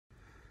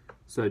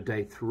So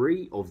day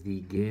 3 of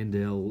the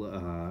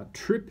Gandel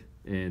trip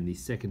and the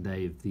second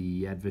day of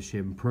the Yad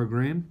Vashem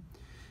program.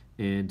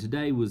 And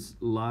today was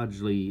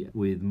largely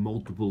with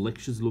multiple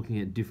lectures looking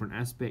at different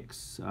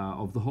aspects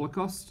of the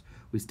Holocaust.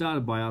 We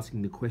started by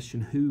asking the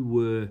question, who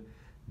were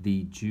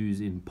the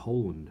Jews in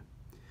Poland?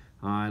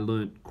 I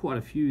learnt quite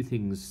a few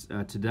things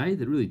today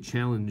that really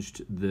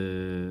challenged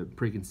the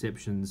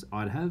preconceptions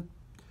I'd have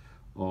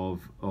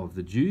of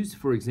the Jews.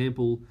 For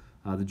example,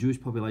 the Jewish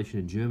population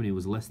in Germany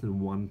was less than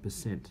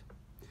 1%.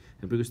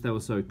 And because they were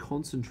so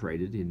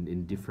concentrated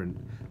in different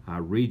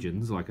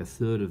regions, like a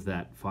third of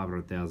that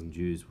 500,000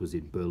 Jews was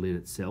in Berlin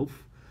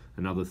itself,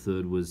 another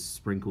third was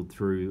sprinkled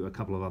through a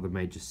couple of other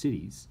major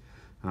cities,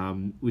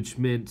 which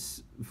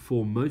meant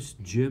for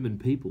most German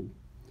people,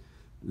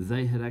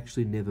 they had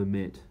actually never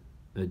met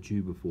a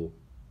Jew before,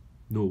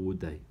 nor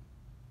would they.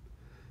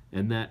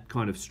 And that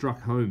kind of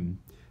struck home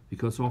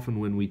because often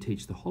when we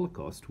teach the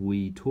Holocaust,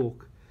 we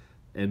talk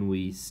and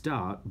we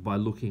start by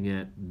looking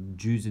at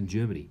Jews in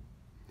Germany,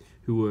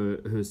 who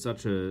are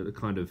such a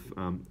kind of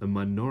a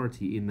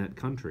minority in that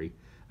country,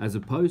 as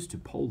opposed to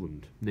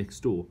Poland next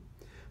door.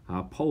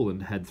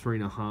 Poland had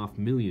 3.5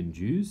 million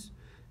Jews,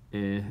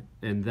 and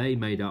they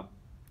made up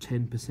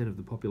 10% of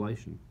the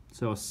population.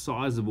 So a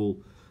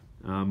sizable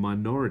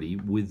minority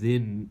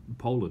within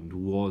Poland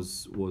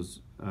was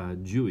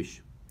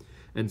Jewish.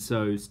 And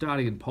so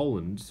starting in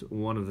Poland,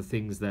 one of the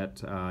things that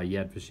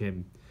Yad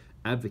Vashem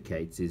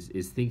advocates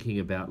is thinking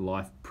about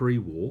life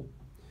pre-war,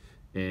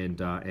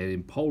 and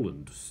in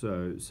Poland.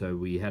 So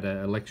we had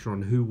a lecture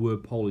on who were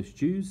Polish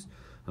Jews,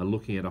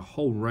 looking at a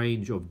whole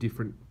range of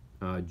different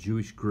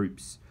Jewish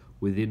groups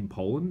within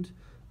Poland,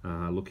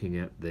 looking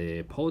at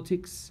their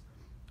politics,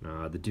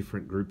 the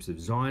different groups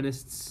of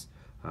Zionists,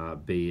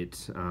 be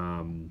it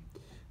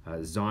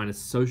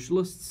Zionist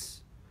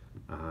socialists,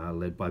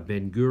 led by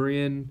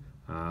Ben-Gurion,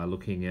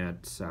 looking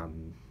at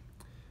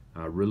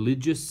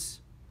religious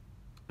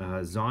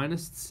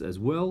Zionists as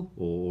well,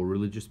 or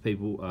religious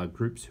people,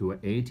 groups who are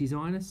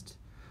anti-Zionist,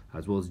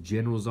 as well as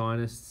general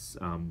Zionists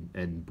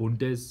and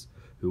Bundes,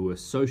 who are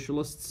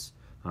socialists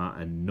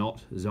and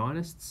not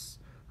Zionists,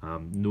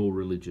 nor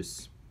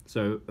religious.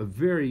 So a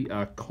very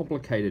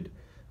complicated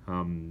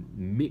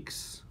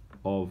mix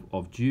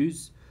of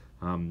Jews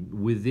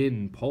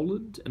within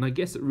Poland, and I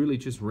guess it really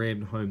just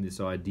rammed home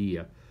this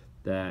idea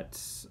that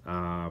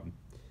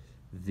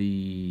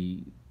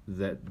the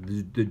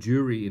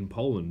Jewry in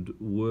Poland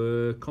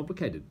were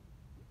complicated.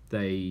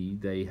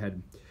 They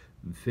had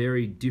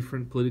very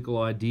different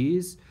political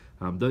ideas.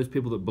 Those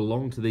people that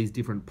belonged to these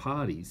different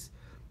parties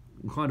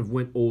kind of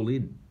went all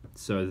in.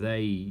 So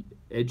they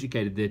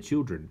educated their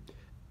children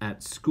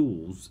at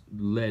schools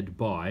led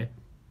by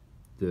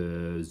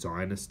the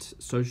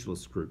Zionist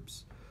socialist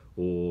groups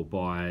or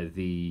by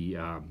the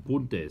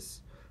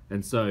Bundes.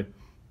 And so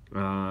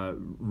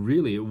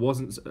really it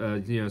wasn't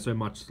so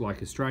much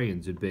like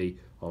Australians would be,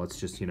 oh, let's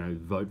just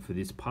vote for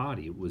this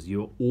party. It was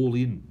you're all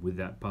in with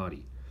that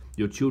party.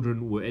 Your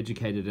children were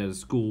educated at a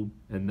school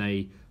and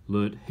they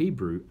learnt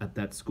Hebrew at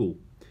that school.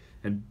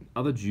 And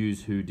other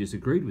Jews who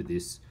disagreed with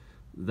this,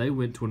 they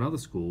went to another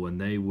school and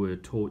they were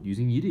taught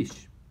using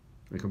Yiddish,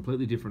 a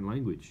completely different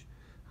language.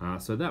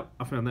 So that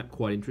I found that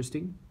quite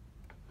interesting.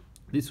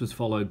 This was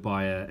followed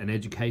by an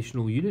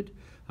educational unit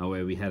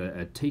where we had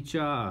a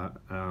teacher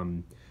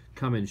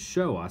come and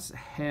show us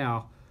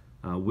how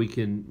we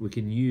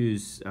can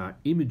use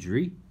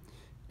imagery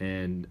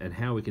and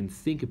how we can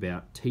think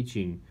about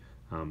teaching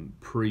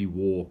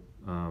pre-war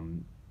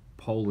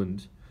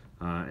Poland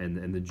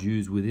and the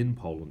Jews within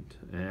Poland.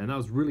 And that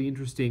was really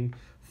interesting,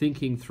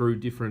 thinking through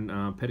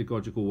different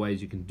pedagogical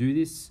ways you can do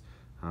this.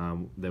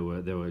 There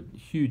were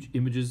huge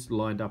images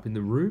lined up in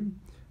the room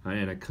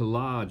and a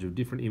collage of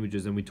different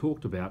images, and we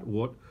talked about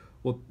what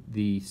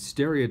the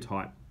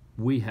stereotype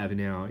we have in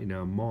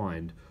our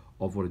mind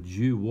of what a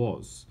Jew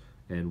was,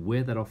 and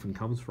where that often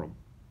comes from,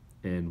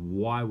 and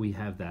why we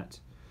have that,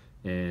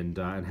 and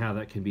how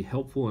that can be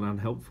helpful and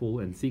unhelpful,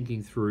 and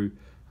thinking through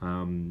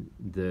the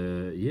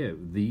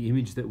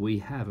image that we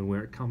have and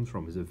where it comes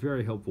from is a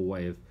very helpful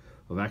way of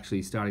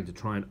actually starting to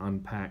try and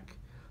unpack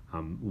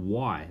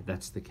why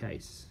that's the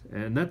case.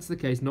 And that's the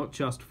case not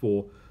just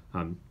for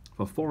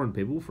foreign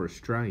people, for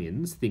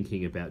Australians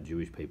thinking about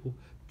Jewish people.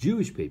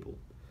 Jewish people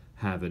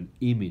have an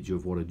image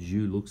of what a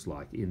Jew looks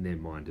like in their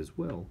mind as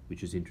well,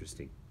 which is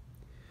interesting.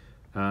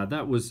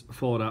 That was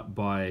followed up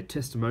by a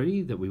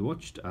testimony that we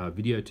watched, a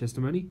video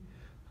testimony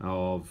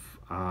of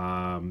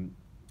a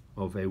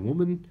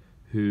woman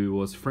who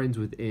was friends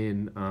with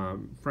Anne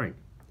Frank,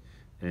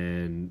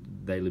 and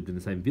they lived in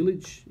the same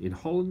village in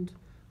Holland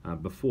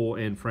before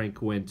Anne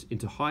Frank went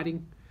into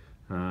hiding,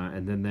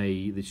 and then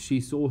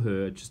she saw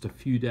her just a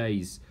few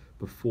days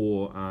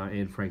before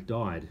Anne Frank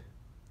died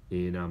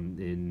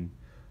in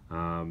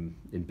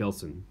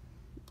Belsen,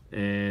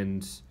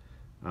 and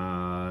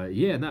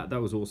that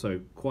was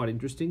also quite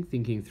interesting,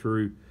 thinking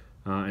through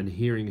and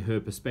hearing her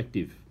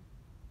perspective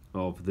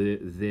of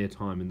their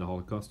time in the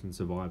Holocaust and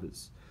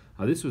survivors.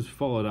 This was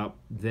followed up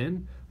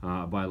then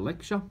by a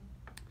lecture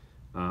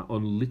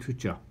on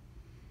literature,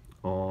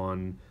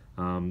 on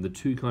the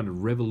two kind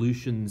of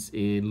revolutions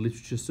in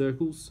literature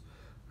circles.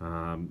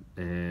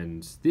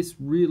 And this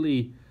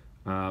really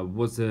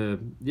was a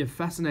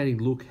fascinating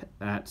look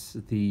at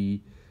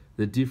the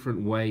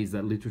different ways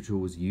that literature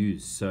was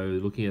used. So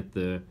looking at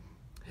the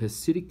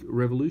Hasidic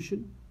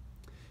revolution,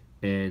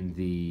 and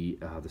the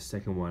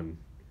second one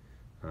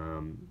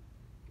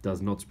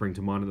does not spring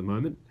to mind at the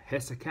moment.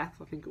 Hesychath,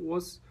 I think it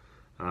was.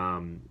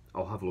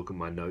 I'll have a look at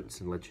my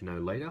notes and let you know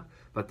later.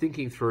 But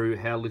thinking through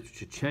how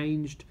literature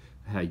changed,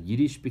 how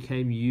Yiddish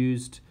became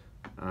used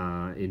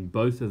in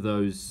both of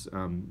those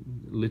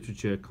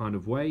literature kind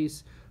of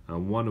ways.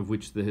 One of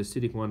which, the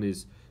Hasidic one,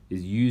 is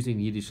using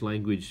Yiddish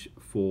language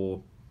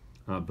for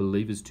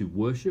believers to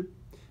worship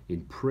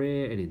in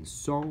prayer and in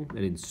song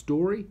and in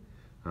story.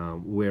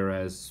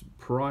 Whereas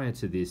prior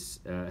to this,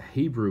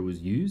 Hebrew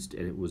was used,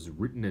 and it was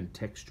written and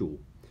textual.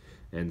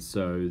 And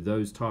so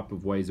those type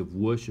of ways of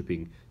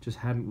worshipping just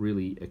hadn't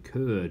really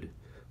occurred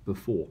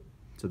before.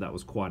 So that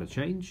was quite a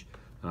change.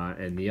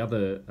 And the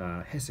other,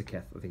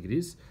 Hesychath, I think it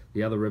is,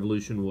 the other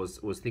revolution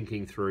was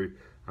thinking through,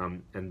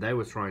 and they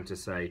were trying to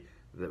say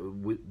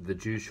that the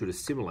Jews should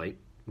assimilate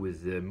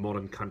with the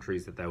modern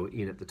countries that they were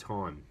in at the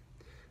time.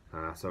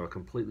 So a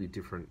completely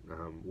different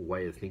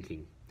way of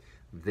thinking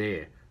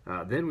there.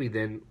 Then we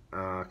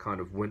kind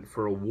of went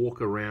for a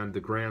walk around the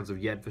grounds of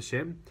Yad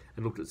Vashem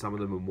and looked at some of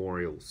the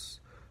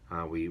memorials.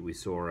 We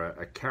saw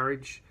a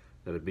carriage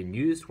that had been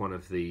used, one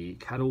of the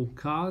cattle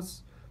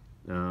cars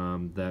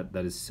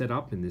that is set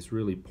up in this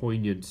really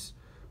poignant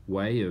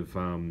way of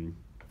kind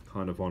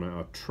of on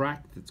a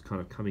track that's kind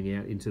of coming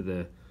out into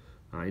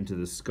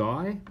the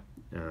sky,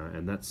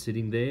 and that's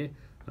sitting there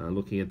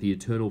looking at the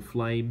eternal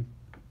flame.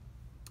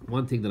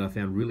 One thing that I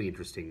found really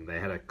interesting, they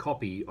had a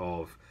copy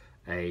of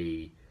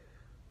a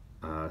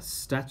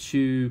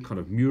statue, kind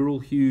of mural,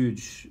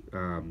 huge,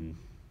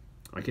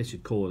 I guess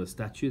you'd call it a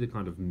statue, the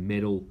kind of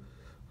metal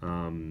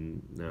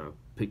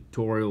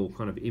pictorial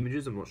kind of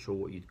images. I'm not sure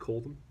what you'd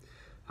call them.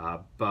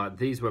 But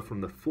these were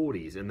from the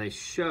 40s, and they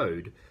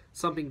showed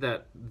something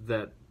that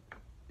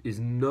is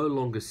no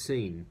longer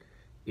seen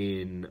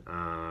in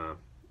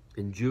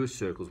Jewish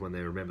circles when they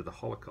remember the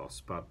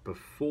Holocaust. But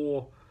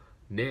before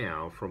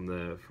now, from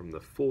the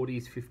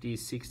 40s, 50s,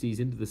 60s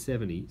into the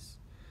 70s,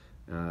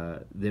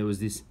 there was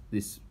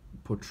this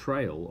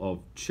portrayal of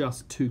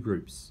just two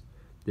groups.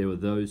 There were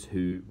those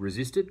who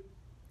resisted,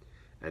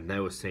 and they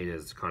were seen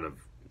as kind of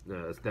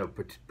they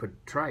were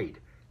portrayed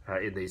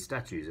in these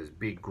statues as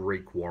big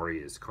Greek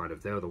warriors. Kind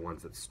of, they were the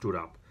ones that stood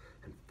up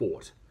and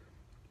fought.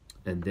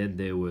 And then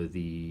there were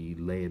the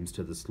lambs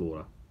to the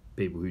slaughter,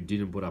 people who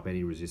didn't put up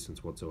any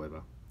resistance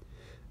whatsoever.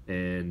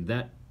 And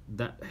that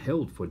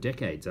held for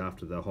decades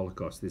after the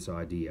Holocaust, this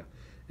idea.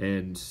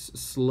 And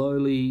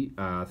slowly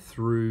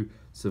through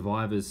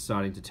survivors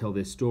starting to tell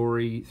their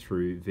story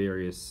through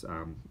various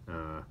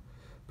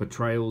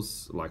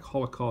portrayals like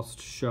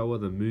Holocaust, Shoah,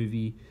 the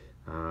movie,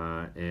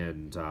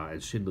 and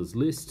Schindler's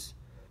List,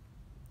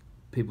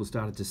 people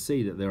started to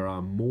see that there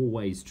are more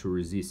ways to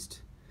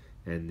resist,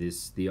 and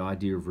the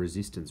idea of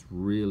resistance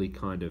really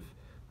kind of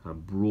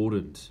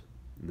broadened,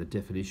 and the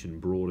definition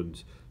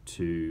broadened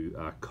to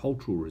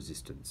cultural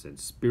resistance and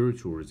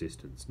spiritual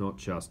resistance, not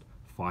just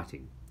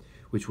fighting,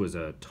 which was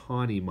a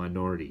tiny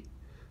minority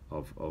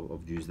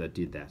of Jews that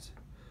did that.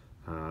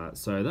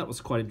 So that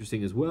was quite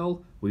interesting as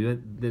well. We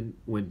then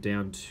went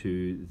down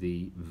to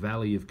the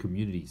Valley of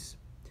Communities.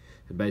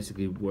 And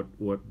basically what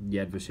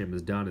Yad Vashem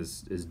has done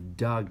is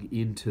dug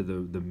into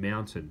the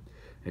mountain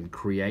and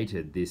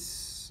created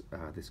this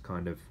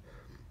kind of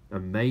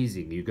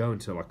amazing, you go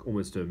into like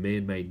almost a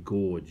man-made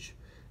gorge,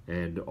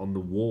 and on the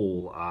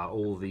wall are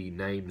all the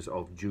names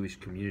of Jewish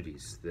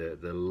communities,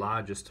 the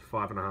largest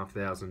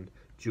 5,500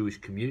 Jewish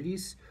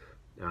communities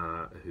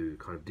who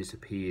kind of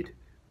disappeared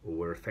or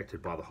were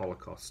affected by the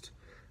Holocaust.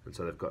 And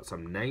so they've got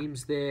some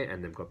names there,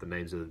 and they've got the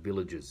names of the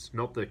villages,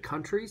 not the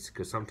countries,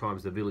 because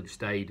sometimes the village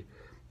stayed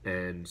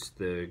and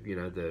the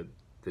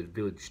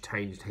village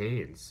changed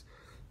hands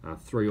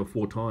 3 or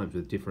 4 times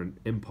with different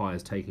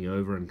empires taking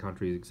over and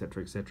countries,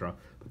 etc., etc.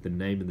 But the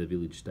name of the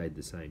village stayed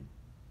the same.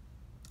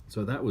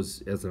 So that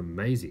was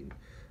amazing.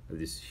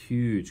 This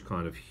huge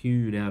kind of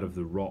hewn out of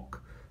the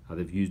rock.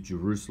 They've used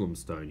Jerusalem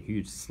stone,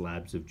 huge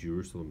slabs of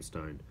Jerusalem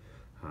stone,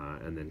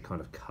 and then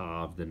kind of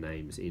carved the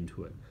names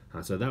into it.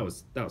 So that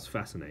was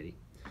fascinating.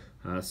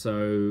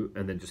 And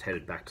then just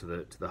headed back to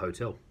the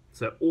hotel.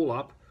 So all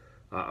up,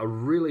 a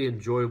really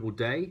enjoyable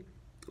day.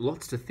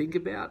 Lots to think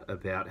about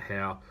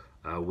how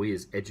we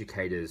as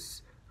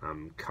educators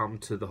come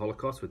to the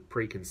Holocaust with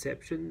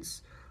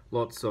preconceptions.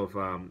 Lots of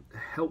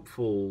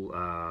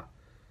helpful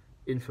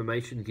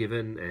information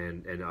given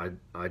and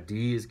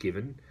ideas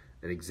given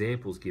and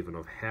examples given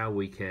of how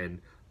we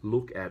can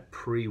look at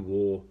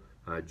pre-war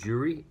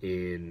Jewry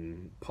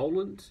in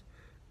Poland.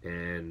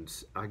 And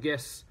I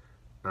guess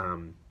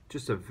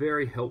just a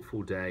very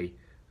helpful day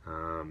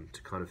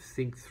to kind of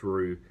think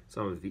through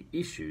some of the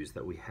issues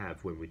that we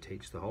have when we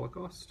teach the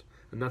Holocaust.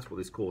 And that's what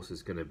this course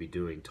is going to be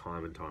doing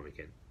time and time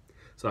again.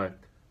 So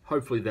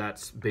hopefully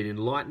that's been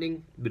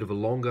enlightening. A bit of a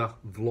longer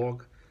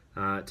vlog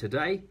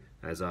today,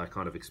 as I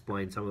kind of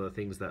explained some of the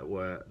things that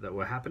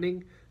were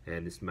happening,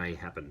 and this may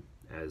happen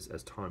as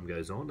time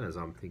goes on, as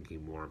I'm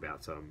thinking more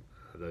about some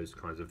of those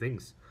kinds of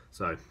things.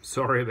 So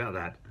sorry about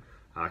that.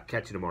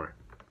 Catch you tomorrow.